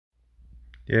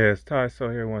Yeah, it's Ty So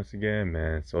here once again,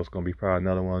 man. So it's gonna be probably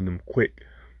another one of them quick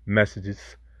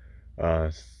messages.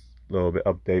 A little bit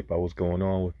update about what's going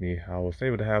on with me. I was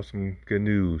able to have some good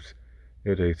news.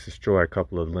 To destroy a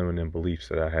couple of limiting beliefs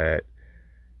that I had.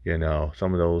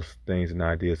 Some of those things and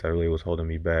ideas that really was holding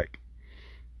me back.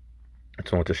 I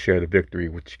just want to share the victory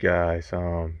with you guys.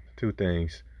 Two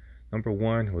things. Number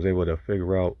one, I was able to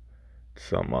figure out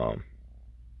some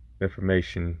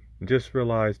information. Just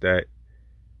realized that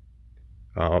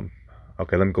um,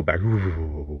 okay, let me go back.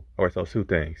 All right, so two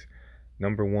things.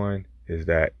 Number one is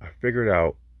that I figured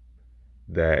out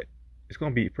that it's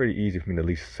going to be pretty easy for me to at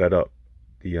least set up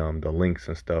the links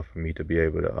and stuff for me to be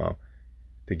able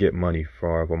to get money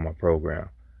for my program.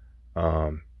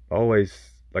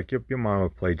 Always like your mind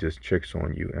would play just tricks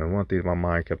on you, and one thing my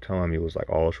mind kept telling me was like,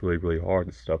 oh, it's really hard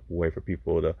to stuff away for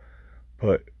people to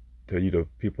put to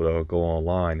people to go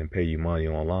online and pay you money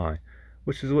online.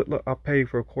 Which is what look, I pay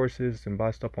for courses and buy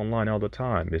stuff online all the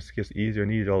time. It gets easier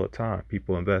and easier all the time.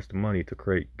 People invest money to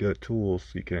create good tools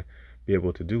so you can be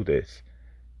able to do this.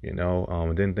 And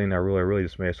then the thing that really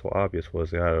just made it so obvious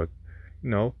was I had a,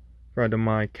 you know, friend of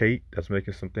mine, Kate, that's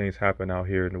making some things happen out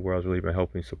here in the world. Has really been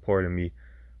helping, supporting me,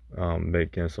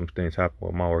 making some things happen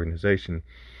with my organization.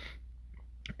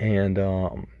 And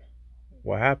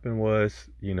what happened was,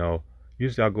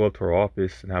 usually I'll go up to her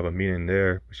office and have a meeting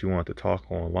there, but she wanted to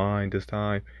talk online this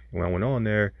time. And when I went on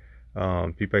there,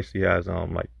 he basically has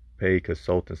like paid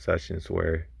consultant sessions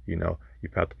where, you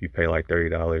have to be paid like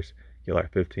 $30, get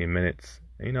like 15 minutes.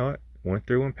 And went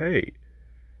through and paid.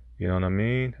 You know what I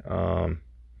mean? And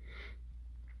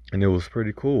it was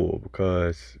pretty cool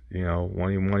because,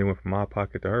 money went from my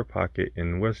pocket to her pocket,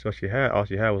 and what all she had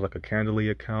was like a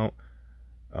Candly account,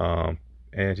 um,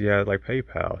 and she had like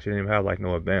PayPal. She didn't even have like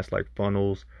no advanced like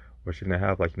funnels, or she didn't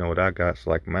have like what I got, so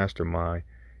like Mastermind.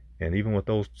 And even with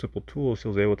those simple tools, she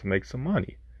was able to make some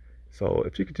money. So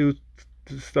if you could do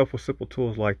stuff with simple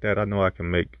tools like that, I know I can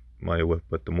make money with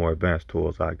the more advanced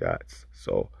tools I got.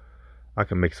 So I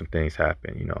can make some things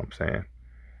happen. You know what I'm saying?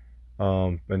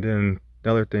 And then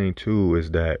the other thing too is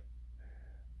that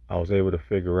I was able to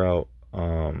figure out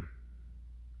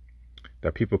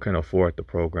that people can afford the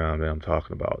program that I'm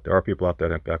talking about. There are people out there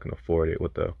that can afford it.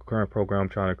 With the current program I'm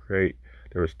trying to create,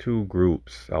 there was two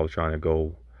groups I was trying to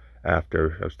go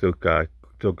after. I still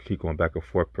keep going back and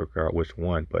forth to figure out which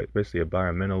one, but basically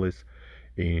environmentalists,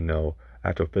 you know,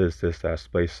 astrophysicists,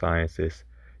 space scientists,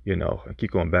 and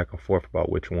keep going back and forth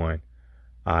about which one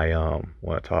I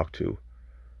want to talk to.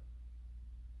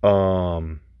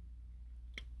 Um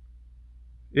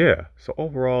yeah, so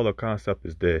overall the concept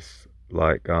is this.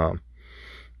 Like I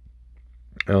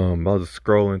was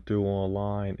scrolling through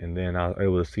online, and then I was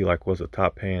able to see like what's the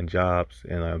top paying jobs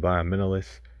in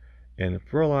environmentalists, and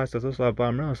realized that those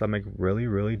environmentalists I make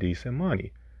really decent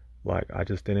money. Like I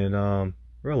just didn't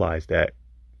realize that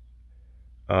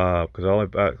because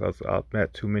I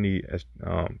met too many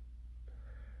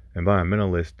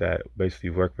environmentalists that basically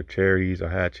work for charities or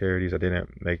had charities. I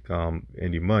didn't make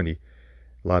any money,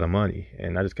 a lot of money,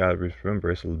 and I just gotta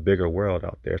remember it's a bigger world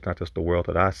out there. It's not just the world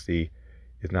that I see,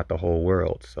 is not the whole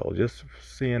world. So just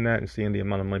seeing that and seeing the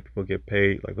amount of money people get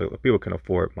paid, like people can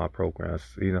afford my programs.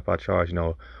 Even if I charge,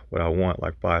 what I want,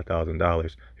 like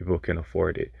 $5,000, people can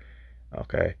afford it.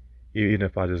 Okay, even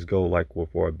if I just go like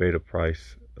for a beta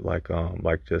price, like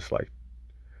just like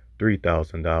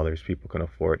 $3,000, people can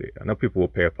afford it. I know people will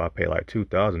pay if I pay like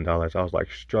 $2,000. I was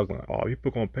like struggling. Oh,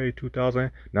 people gonna pay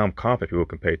 2,000? Now I'm confident people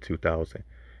can pay 2,000.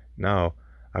 Now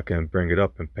I can bring it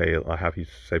up and pay. I have you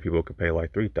say people can pay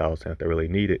like 3,000 if they really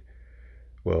need it.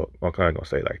 Well, I'm kind of gonna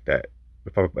say like that.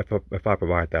 If I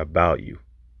provide that value,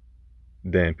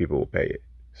 then people will pay it.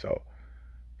 So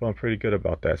I'm pretty good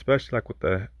about that, especially like with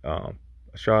the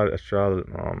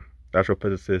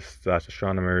astrophysicists,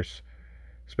 astronomers,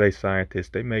 space scientists.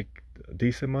 They make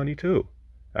decent money too.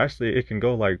 Actually, it can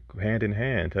go like hand in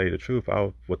hand. Tell you the truth,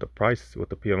 with the price, with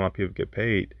the amount of people get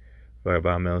paid for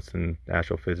environmentalists and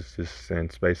astrophysicists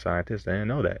and space scientists, they didn't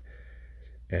know that.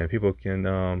 And people can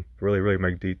really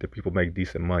make the people make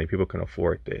decent money. People can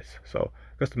afford this. So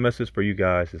I guess the message for you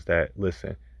guys is that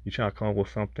listen, you trying to come up with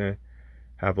something,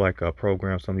 have like a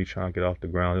program, something you trying to get off the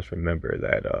ground. Just remember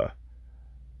that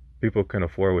people can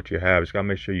afford what you have. Just gotta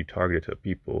make sure you target it to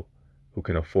people who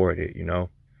can afford it. And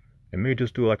maybe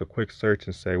just do like a quick search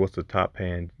and say what's the top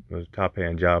paying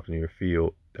jobs in your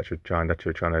field that you're trying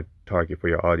to target for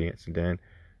your audience, and then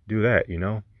do that.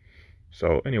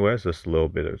 So anyway, it's just a little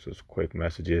bit of just quick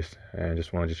messages, and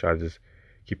just wanted to try to just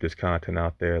keep this content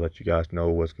out there, let you guys know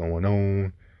what's going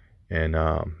on, and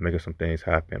making some things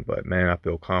happen. But man, I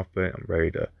feel confident. I'm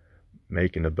ready to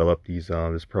make and develop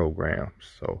this program.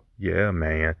 So yeah,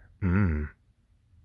 man. Hmm.